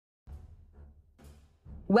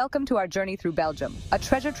Welcome to our journey through Belgium, a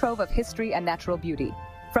treasure trove of history and natural beauty.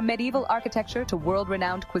 From medieval architecture to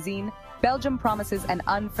world-renowned cuisine, Belgium promises an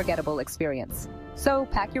unforgettable experience. So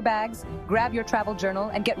pack your bags, grab your travel journal,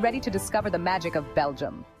 and get ready to discover the magic of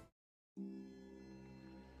Belgium.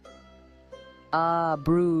 Ah,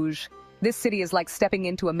 Bruges. This city is like stepping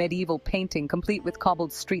into a medieval painting, complete with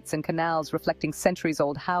cobbled streets and canals reflecting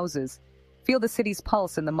centuries-old houses. Feel the city's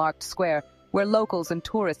pulse in the Markt Square, where locals and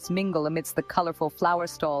tourists mingle amidst the colorful flower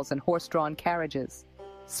stalls and horse-drawn carriages.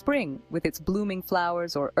 Spring, with its blooming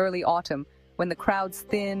flowers, or early autumn, when the crowds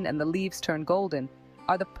thin and the leaves turn golden,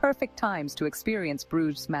 are the perfect times to experience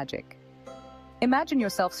Bruges' magic. Imagine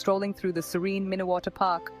yourself strolling through the serene Minnewater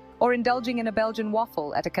Park, or indulging in a Belgian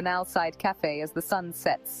waffle at a canal-side cafe as the sun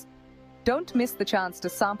sets. Don't miss the chance to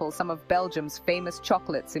sample some of Belgium's famous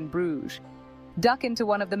chocolates in Bruges. Duck into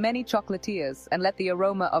one of the many chocolatiers and let the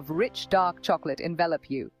aroma of rich, dark chocolate envelop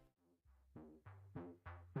you.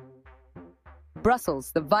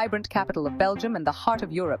 Brussels, the vibrant capital of Belgium and the heart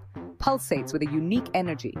of Europe, pulsates with a unique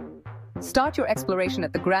energy. Start your exploration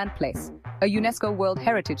at the Grand Place, a UNESCO World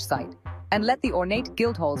Heritage Site, and let the ornate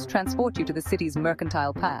guild halls transport you to the city's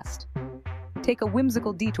mercantile past. Take a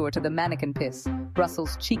whimsical detour to the Mannequin Pis,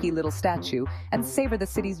 Brussels' cheeky little statue, and savor the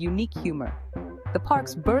city's unique humor. The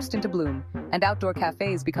parks burst into bloom, and outdoor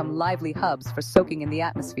cafes become lively hubs for soaking in the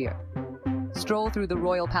atmosphere. Stroll through the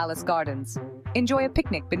Royal Palace Gardens, enjoy a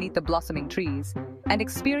picnic beneath the blossoming trees, and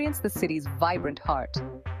experience the city's vibrant heart.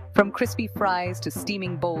 From crispy fries to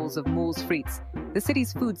steaming bowls of moules frites, the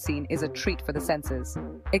city's food scene is a treat for the senses.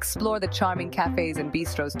 Explore the charming cafes and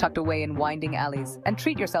bistros tucked away in winding alleys, and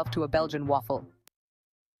treat yourself to a Belgian waffle.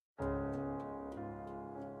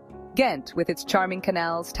 Ghent, with its charming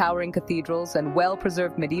canals, towering cathedrals, and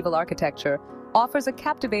well-preserved medieval architecture, offers a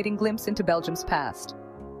captivating glimpse into Belgium's past.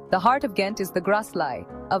 The heart of Ghent is the Graslei,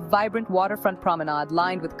 a vibrant waterfront promenade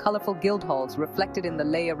lined with colorful guild halls reflected in the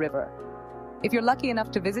Leie River. If you're lucky enough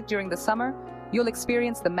to visit during the summer, you'll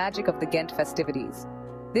experience the magic of the Ghent festivities.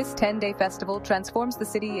 This 10-day festival transforms the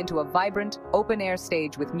city into a vibrant, open-air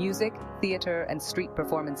stage with music, theater, and street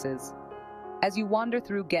performances. As you wander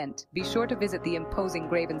through Ghent, be sure to visit the imposing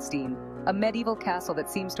Gravensteen, a medieval castle that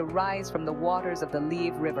seems to rise from the waters of the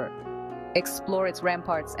Lieve River. Explore its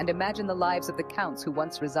ramparts and imagine the lives of the counts who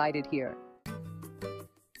once resided here.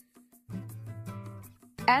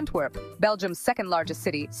 Antwerp, Belgium's second-largest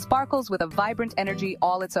city, sparkles with a vibrant energy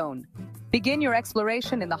all its own. Begin your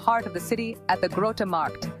exploration in the heart of the city at the Grote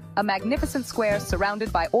Markt, a magnificent square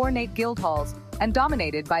surrounded by ornate guild halls and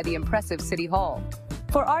dominated by the impressive City Hall.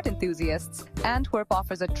 For art enthusiasts, Antwerp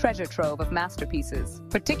offers a treasure trove of masterpieces,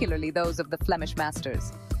 particularly those of the Flemish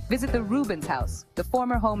masters. Visit the Rubens House, the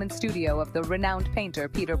former home and studio of the renowned painter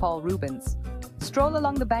Peter Paul Rubens. Stroll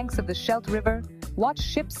along the banks of the Scheldt River, watch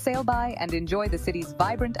ships sail by, and enjoy the city's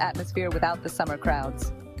vibrant atmosphere without the summer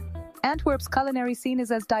crowds. Antwerp's culinary scene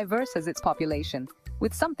is as diverse as its population,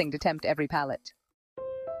 with something to tempt every palate.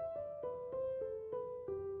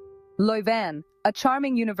 Leuven, a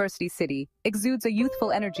charming university city, exudes a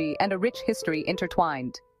youthful energy and a rich history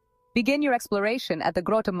intertwined. Begin your exploration at the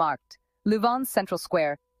Grote Markt, Leuven's central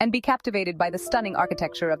square, and be captivated by the stunning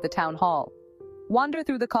architecture of the town hall. Wander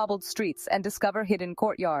through the cobbled streets and discover hidden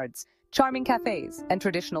courtyards, charming cafes, and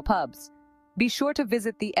traditional pubs. Be sure to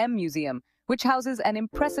visit the M Museum, which houses an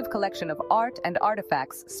impressive collection of art and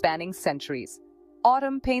artifacts spanning centuries.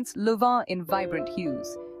 Autumn paints Leuven in vibrant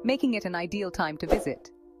hues, making it an ideal time to visit.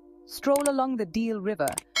 Stroll along the Deal River,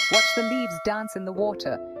 watch the leaves dance in the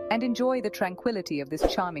water, and enjoy the tranquility of this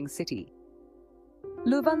charming city.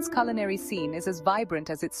 Leuven's culinary scene is as vibrant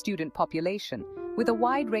as its student population, with a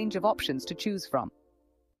wide range of options to choose from.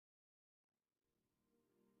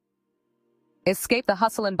 Escape the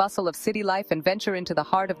hustle and bustle of city life and venture into the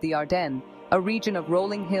heart of the Ardennes, a region of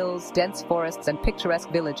rolling hills, dense forests, and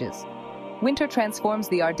picturesque villages. Winter transforms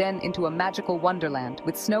the Ardennes into a magical wonderland,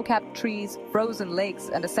 with snow-capped trees, frozen lakes,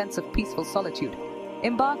 and a sense of peaceful solitude.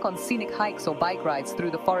 Embark on scenic hikes or bike rides through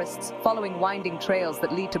the forests, following winding trails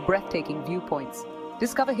that lead to breathtaking viewpoints.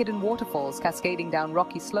 Discover hidden waterfalls cascading down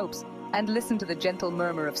rocky slopes, and listen to the gentle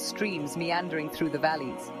murmur of streams meandering through the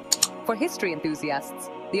valleys. For history enthusiasts,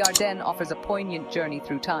 the Ardennes offers a poignant journey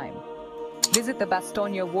through time. Visit the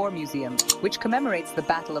Bastogne War Museum, which commemorates the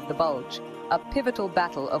Battle of the Bulge, a pivotal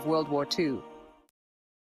battle of World War II.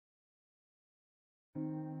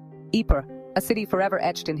 Ypres, a city forever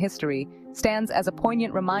etched in history, stands as a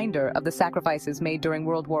poignant reminder of the sacrifices made during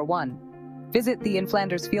World War I. Visit the In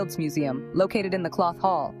Flanders Fields Museum, located in the Cloth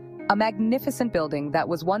Hall, a magnificent building that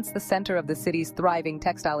was once the center of the city's thriving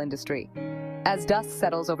textile industry. As dust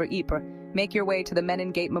settles over Ypres, make your way to the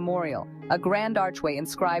Menin Gate Memorial, a grand archway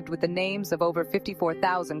inscribed with the names of over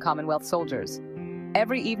 54,000 Commonwealth soldiers.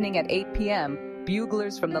 Every evening at 8 p.m.,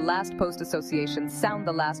 buglers from the Last Post Association sound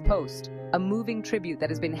the last post, a moving tribute that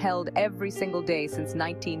has been held every single day since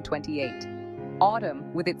 1928.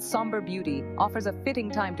 Autumn, with its somber beauty, offers a fitting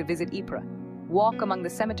time to visit Ypres. Walk among the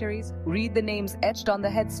cemeteries, read the names etched on the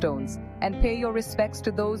headstones, and pay your respects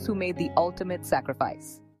to those who made the ultimate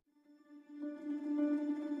sacrifice.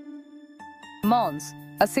 Mons,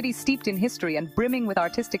 a city steeped in history and brimming with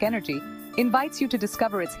artistic energy, invites you to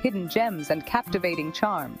discover its hidden gems and captivating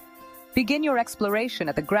charm. Begin your exploration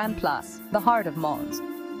at the Grand Place, the heart of Mons,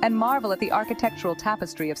 and marvel at the architectural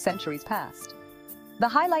tapestry of centuries past. The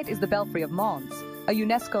highlight is the Belfry of Mons, a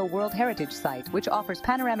UNESCO World Heritage Site which offers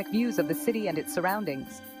panoramic views of the city and its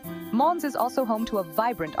surroundings. Mons is also home to a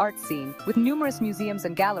vibrant art scene, with numerous museums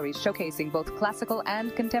and galleries showcasing both classical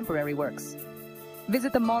and contemporary works.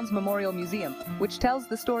 Visit the Mons Memorial Museum, which tells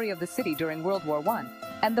the story of the city during World War I,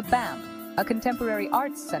 and the BAM, a contemporary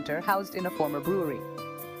arts center housed in a former brewery.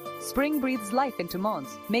 Spring breathes life into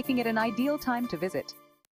Mons, making it an ideal time to visit.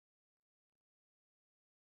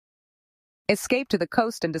 Escape to the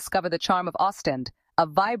coast and discover the charm of Ostend, a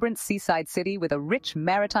vibrant seaside city with a rich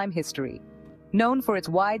maritime history. Known for its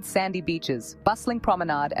wide sandy beaches, bustling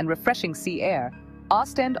promenade, and refreshing sea air,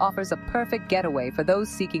 Ostend offers a perfect getaway for those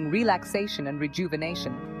seeking relaxation and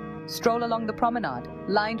rejuvenation. Stroll along the promenade,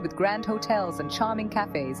 lined with grand hotels and charming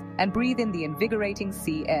cafés, and breathe in the invigorating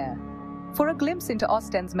sea air. For a glimpse into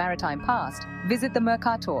Ostend's maritime past, visit the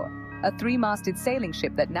Mercator, a three-masted sailing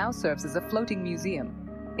ship that now serves as a floating museum.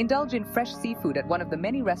 Indulge in fresh seafood at one of the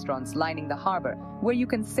many restaurants lining the harbor, where you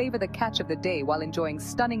can savor the catch of the day while enjoying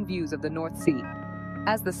stunning views of the North Sea.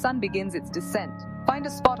 As the sun begins its descent, find a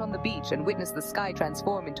spot on the beach and witness the sky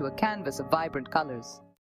transform into a canvas of vibrant colors.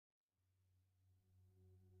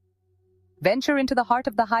 Venture into the heart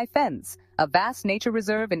of the High Fens, a vast nature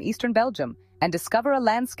reserve in eastern Belgium, and discover a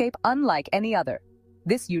landscape unlike any other.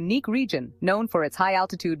 This unique region, known for its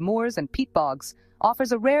high-altitude moors and peat bogs,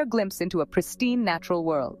 offers a rare glimpse into a pristine natural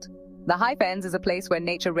world. The High Fens is a place where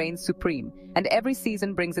nature reigns supreme, and every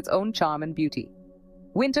season brings its own charm and beauty.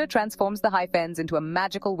 Winter transforms the High Fens into a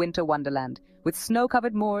magical winter wonderland, with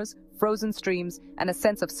snow-covered moors, frozen streams, and a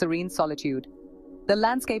sense of serene solitude. The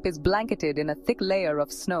landscape is blanketed in a thick layer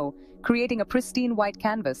of snow, creating a pristine white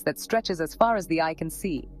canvas that stretches as far as the eye can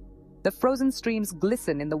see. The frozen streams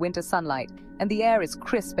glisten in the winter sunlight, and the air is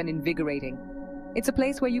crisp and invigorating. It's a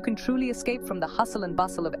place where you can truly escape from the hustle and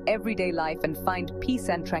bustle of everyday life and find peace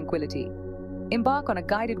and tranquility. Embark on a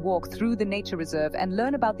guided walk through the nature reserve and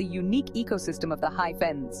learn about the unique ecosystem of the High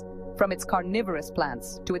Fens, from its carnivorous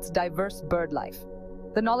plants to its diverse bird life.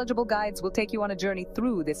 The knowledgeable guides will take you on a journey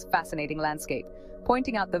through this fascinating landscape,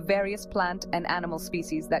 pointing out the various plant and animal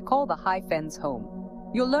species that call the High Fens home.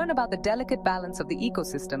 You'll learn about the delicate balance of the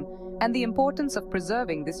ecosystem and the importance of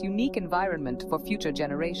preserving this unique environment for future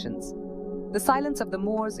generations. The silence of the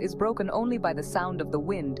moors is broken only by the sound of the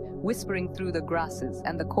wind whispering through the grasses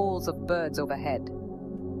and the calls of birds overhead.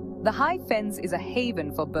 The High Fens is a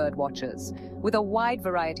haven for bird watchers, with a wide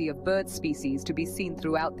variety of bird species to be seen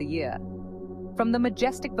throughout the year. From the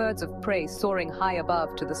majestic birds of prey soaring high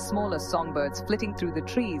above to the smaller songbirds flitting through the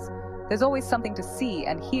trees, there's always something to see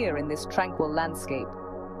and hear in this tranquil landscape.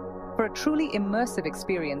 For a truly immersive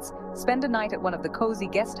experience, spend a night at one of the cozy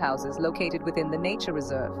guest houses located within the nature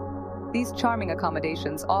reserve. These charming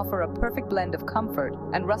accommodations offer a perfect blend of comfort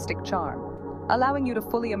and rustic charm, allowing you to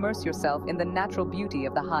fully immerse yourself in the natural beauty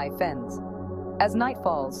of the High Fens. As night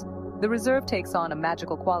falls, the reserve takes on a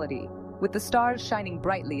magical quality, with the stars shining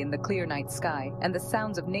brightly in the clear night sky and the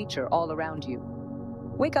sounds of nature all around you.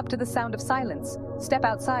 Wake up to the sound of silence, step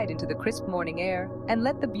outside into the crisp morning air, and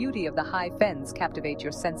let the beauty of the High Fens captivate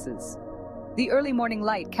your senses. The early morning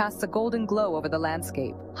light casts a golden glow over the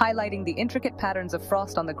landscape, highlighting the intricate patterns of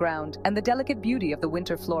frost on the ground and the delicate beauty of the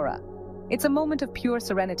winter flora. It's a moment of pure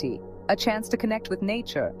serenity, a chance to connect with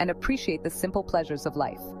nature and appreciate the simple pleasures of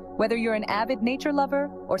life. Whether you're an avid nature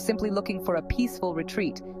lover or simply looking for a peaceful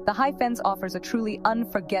retreat, the High Fens offers a truly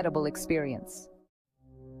unforgettable experience.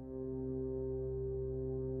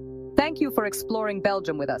 Thank you for exploring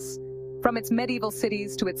Belgium with us. From its medieval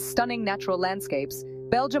cities to its stunning natural landscapes,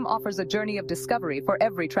 Belgium offers a journey of discovery for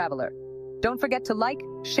every traveler. Don't forget to like,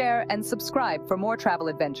 share, and subscribe for more travel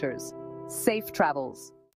adventures. Safe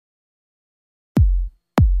travels!